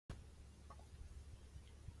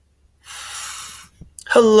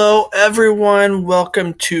Hello everyone,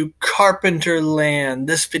 welcome to Carpenterland.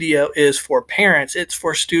 This video is for parents, it's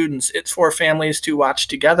for students, it's for families to watch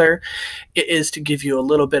together. It is to give you a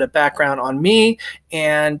little bit of background on me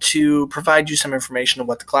and to provide you some information on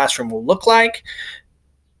what the classroom will look like.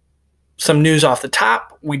 Some news off the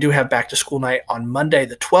top, we do have back to school night on Monday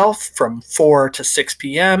the 12th from 4 to 6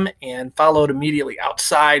 p.m. and followed immediately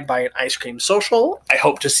outside by an ice cream social. I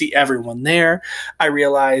hope to see everyone there. I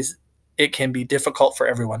realize it can be difficult for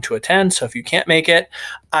everyone to attend, so if you can't make it,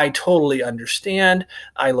 I totally understand.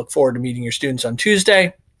 I look forward to meeting your students on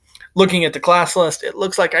Tuesday. Looking at the class list, it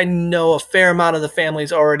looks like I know a fair amount of the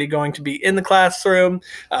families already going to be in the classroom,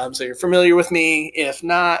 so you're familiar with me. If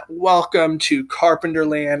not, welcome to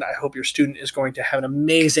Carpenterland. I hope your student is going to have an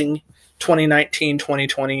amazing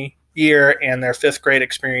 2019-2020 year, and their fifth grade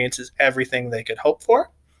experience is everything they could hope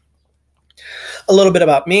for. A little bit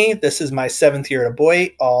about me. This is my seventh year at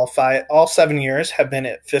Boyd. All 7 years have been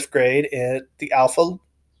at fifth grade at the Alpha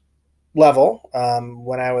level.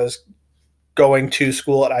 When I was going to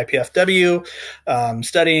school at IPFW,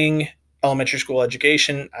 studying elementary school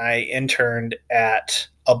education, I interned at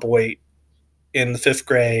Boyd in the fifth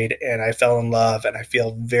grade, and I fell in love, and I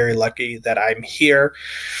feel very lucky that I'm here.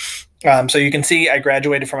 So you can see I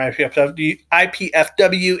graduated from IPFW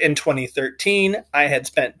in 2013. I had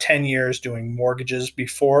spent 10 years doing mortgages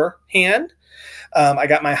beforehand. I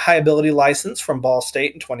got my high ability license from Ball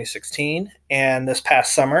State in 2016. And this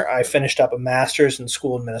past summer, I finished up a master's in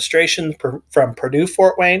school administration from Purdue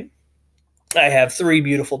Fort Wayne. I have three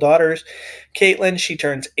beautiful daughters. Caitlin, she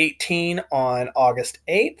turns 18 on August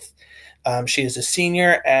 8th. She is a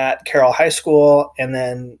senior at Carroll High School, and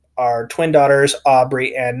then our twin daughters,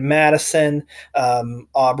 Aubrey and Madison.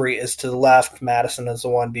 Aubrey is to the left. Madison is the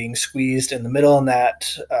one being squeezed in the middle in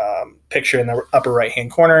that picture in the upper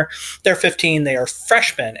right-hand corner. They're 15. They are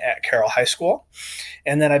freshmen at Carroll High School.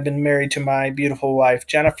 And then I've been married to my beautiful wife,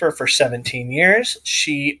 Jennifer, for 17 years.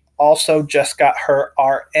 She also just got her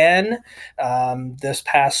RN this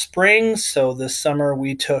past spring. So this summer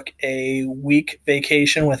we took a week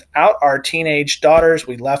vacation without our teenage daughters.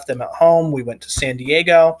 We left them at home. We went to San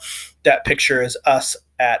Diego. That picture is us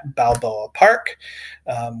at Balboa Park.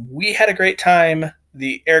 We had a great time.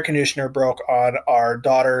 The air conditioner broke on our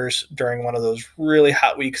daughters during one of those really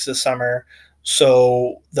hot weeks this summer.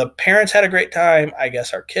 So the parents had a great time. I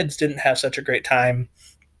guess our kids didn't have such a great time,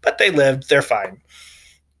 but they lived. They're fine.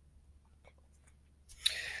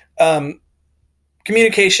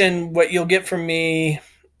 Communication, what you'll get from me,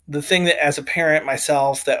 the thing that as a parent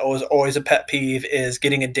myself that was always a pet peeve is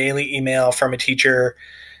getting a daily email from a teacher,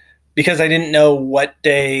 because I didn't know what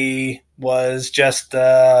day was just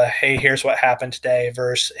hey, here's what happened today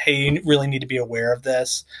versus, hey, you really need to be aware of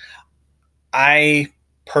this. I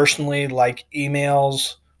personally like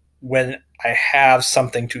emails when I have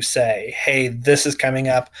something to say. Hey, this is coming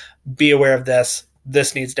up. Be aware of this.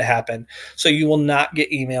 This needs to happen. So you will not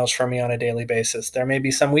get emails from me on a daily basis. There may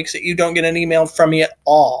be some weeks that you don't get an email from me at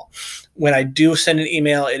all. When I do send an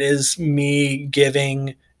email, it is me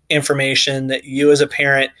giving information that you as a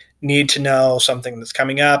parent need to know, something that's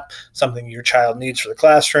coming up, something your child needs for the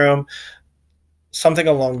classroom, something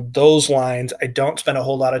along those lines. I don't spend a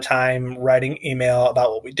whole lot of time writing email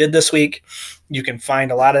about what we did this week. You can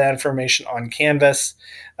find a lot of that information on Canvas.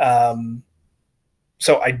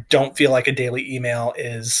 So I don't feel like a daily email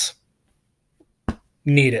is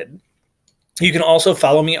needed. You can also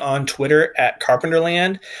follow me on Twitter at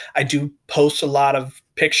Carpenterland. I do post a lot of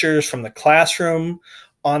pictures from the classroom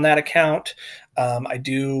on that account. I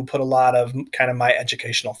do put a lot of kind of my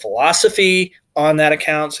educational philosophy on that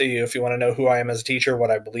account. So if you want to know who I am as a teacher, what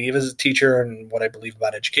I believe as a teacher, and what I believe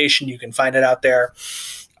about education, you can find it out there.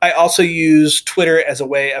 I also use Twitter as a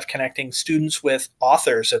way of connecting students with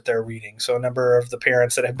authors that they're reading. So a number of the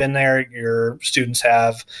parents that have been there, your students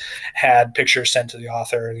have had pictures sent to the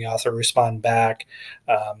author, and the author respond back.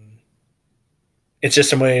 It's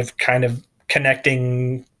just a way of kind of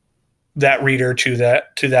connecting that reader to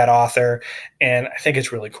that author, and I think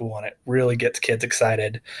it's really cool, and it really gets kids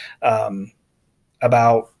excited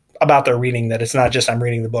about their reading, that it's not just I'm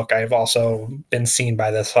reading the book. I've also been seen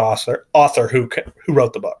by this author who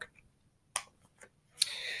wrote the book.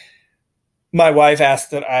 My wife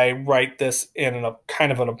asked that I write this in a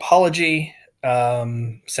kind of an apology,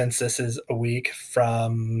 since this is a week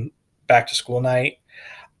from back to school night.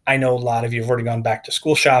 I know a lot of you have already gone back to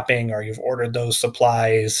school shopping, or you've ordered those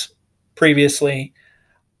supplies previously,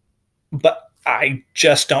 but I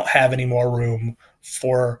just don't have any more room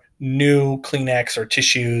for new Kleenex or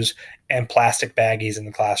tissues and plastic baggies in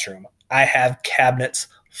the classroom. I have cabinets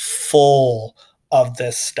full of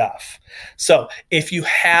this stuff. So if you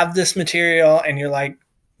have this material and you're like,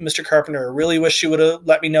 Mr. Carpenter, I really wish you would have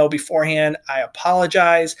let me know beforehand. I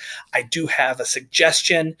apologize. I do have a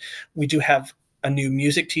suggestion. We do have a new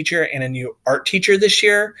music teacher and a new art teacher this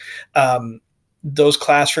year. Those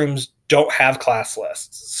classrooms don't have class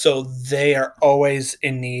lists, so they are always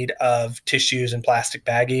in need of tissues and plastic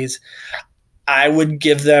baggies. I would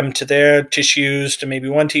give them to their tissues to maybe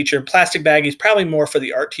one teacher. Plastic baggies probably more for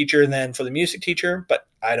the art teacher than for the music teacher, but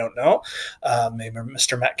I don't know. Maybe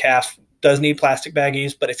Mr. Metcalf does need plastic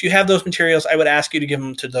baggies, but if you have those materials, I would ask you to give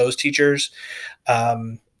them to those teachers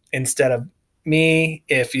instead of me.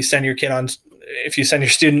 If you send your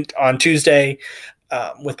student on Tuesday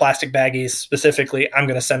with plastic baggies specifically, I'm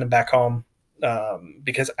going to send them back home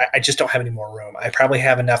because I just don't have any more room. I probably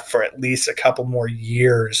have enough for at least a couple more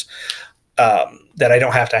years that I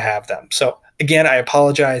don't have to have them. So again, I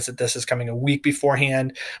apologize that this is coming a week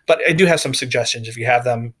beforehand, but I do have some suggestions. If you have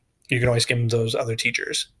them, you can always give them to those other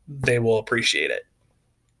teachers. They will appreciate it.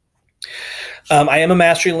 I am a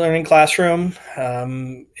Mastery Learning classroom.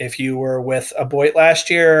 If you were with a Boyd last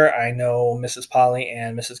year, I know Mrs. Polly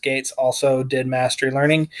and Mrs. Gates also did Mastery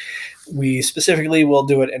Learning. We specifically will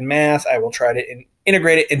do it in math. I will try to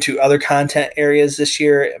integrate it into other content areas this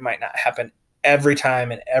year. It might not happen every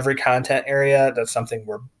time in every content area. That's something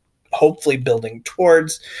we're hopefully building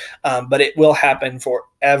towards, but it will happen for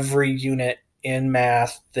every unit in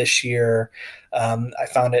math this year. I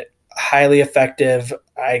found it highly effective.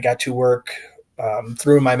 I got to work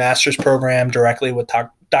through my master's program directly with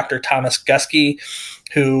Dr. Thomas Gusky,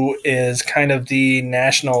 who is kind of the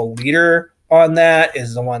national leader on that,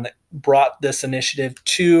 is the one that brought this initiative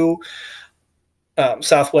to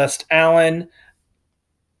Southwest Allen.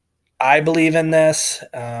 I believe in this.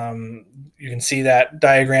 You can see that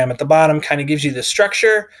diagram at the bottom kind of gives you the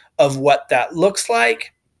structure of what that looks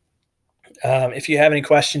like. If you have any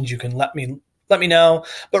questions, you can let me know.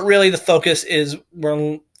 But really the focus is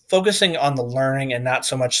we're focusing on the learning and not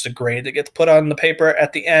so much the grade that gets put on the paper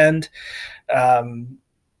at the end.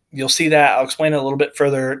 You'll see that. I'll explain it a little bit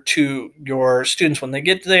further to your students when they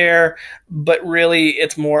get there. But really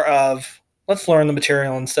it's more of let's learn the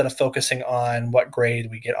material instead of focusing on what grade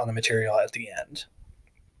we get on the material at the end.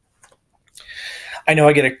 I know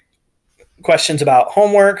I get questions about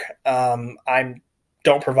homework. I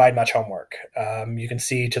don't provide much homework. You can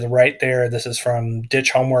see to the right there, this is from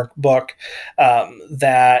Ditch Homework book,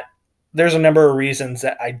 that there's a number of reasons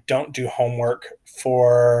that I don't do homework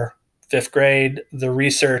for fifth grade. The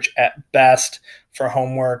research at best for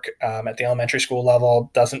homework at the elementary school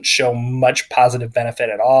level doesn't show much positive benefit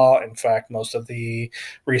at all. In fact, most of the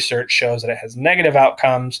research shows that it has negative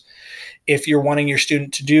outcomes. If you're wanting your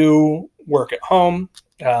student to do work at home,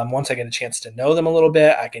 once I get a chance to know them a little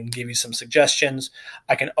bit, I can give you some suggestions.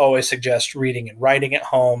 I can always suggest reading and writing at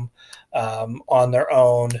home on their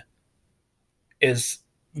own is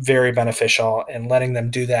very beneficial, and letting them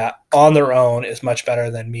do that on their own is much better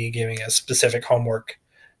than me giving a specific homework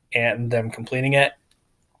and them completing it.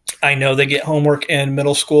 I know they get homework in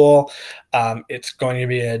middle school. It's going to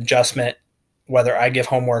be an adjustment whether I give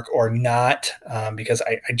homework or not, because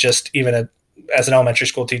I just, even as an elementary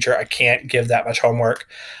school teacher, I can't give that much homework.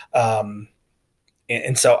 And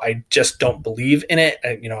so I just don't believe in it.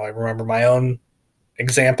 I remember my own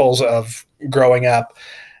examples of growing up.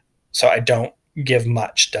 So I don't give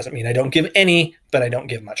much. Doesn't mean I don't give any, but I don't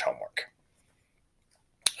give much homework.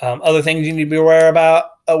 Other things you need to be aware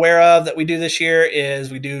of that we do this year is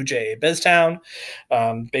we do JA BizTown.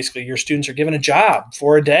 Basically, your students are given a job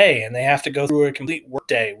for a day, and they have to go through a complete work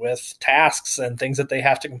day with tasks and things that they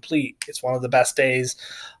have to complete. It's one of the best days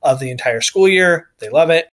of the entire school year. They love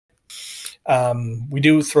it. We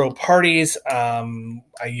do throw parties.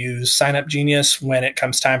 I use Sign Up Genius when it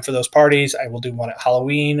comes time for those parties. I will do one at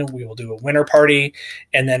Halloween. We will do a winter party,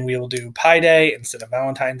 and then we will do Pi Day instead of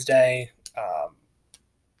Valentine's Day.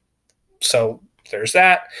 So there's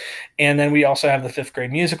that. And then we also have the fifth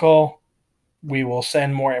grade musical. We will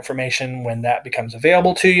send more information when that becomes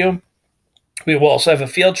available to you. We will also have a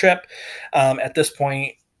field trip. At this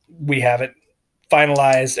point, we have it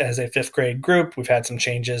finalized as a fifth grade group. We've had some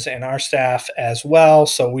changes in our staff as well,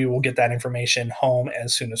 so we will get that information home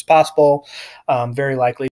as soon as possible. Very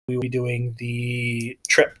likely we will be doing the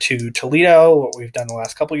trip to Toledo, what we've done the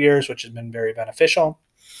last couple of years, which has been very beneficial.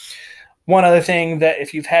 One other thing that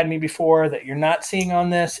if you've had me before that you're not seeing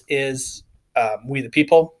on this is We the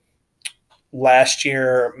People. Last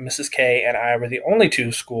year, Mrs. K and I were the only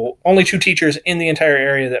two teachers in the entire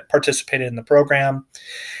area that participated in the program.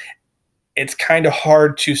 It's kind of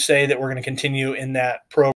hard to say that we're going to continue in that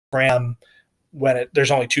program when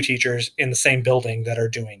there's only two teachers in the same building that are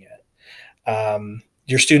doing it.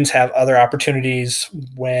 Your students have other opportunities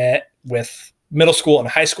with middle school and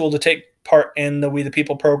high school to take part in the We the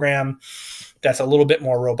People program. That's a little bit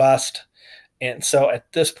more robust. And so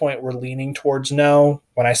at this point, we're leaning towards no.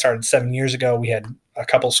 When I started 7 years ago, we had a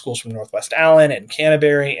couple of schools from Northwest Allen and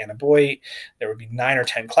Canterbury and Aboit. There would be 9 or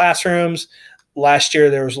 10 classrooms. Last year,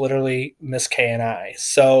 there was literally Miss K and I.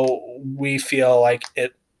 So we feel like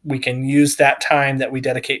we can use that time that we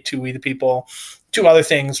dedicate to We the People to other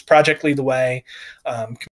things, Project Lead the Way,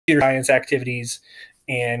 computer science activities,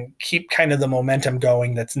 and keep kind of the momentum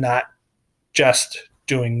going that's not just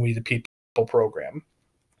doing We the People program.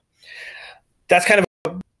 That's kind of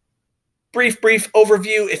a brief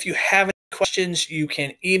overview. If you have any questions, you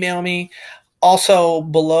can email me. Also,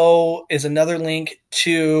 below is another link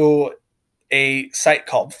to a site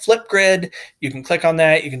called Flipgrid. You can click on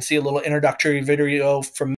that. You can see a little introductory video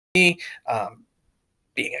from me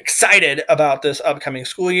being excited about this upcoming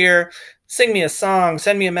school year. Sing me a song,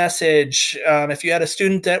 send me a message. If you had a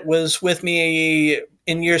student that was with me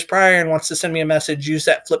in years prior and wants to send me a message, use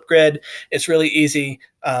that Flipgrid. It's really easy.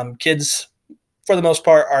 Kids, for the most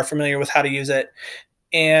part, are familiar with how to use it.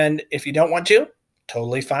 And if you don't want to,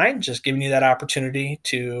 totally fine. Just giving you that opportunity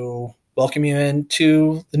to welcome you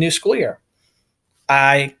into the new school year.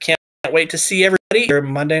 I can't wait to see everybody here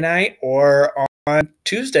Monday night or on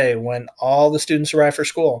Tuesday when all the students arrive for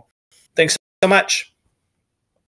school. Thanks so much.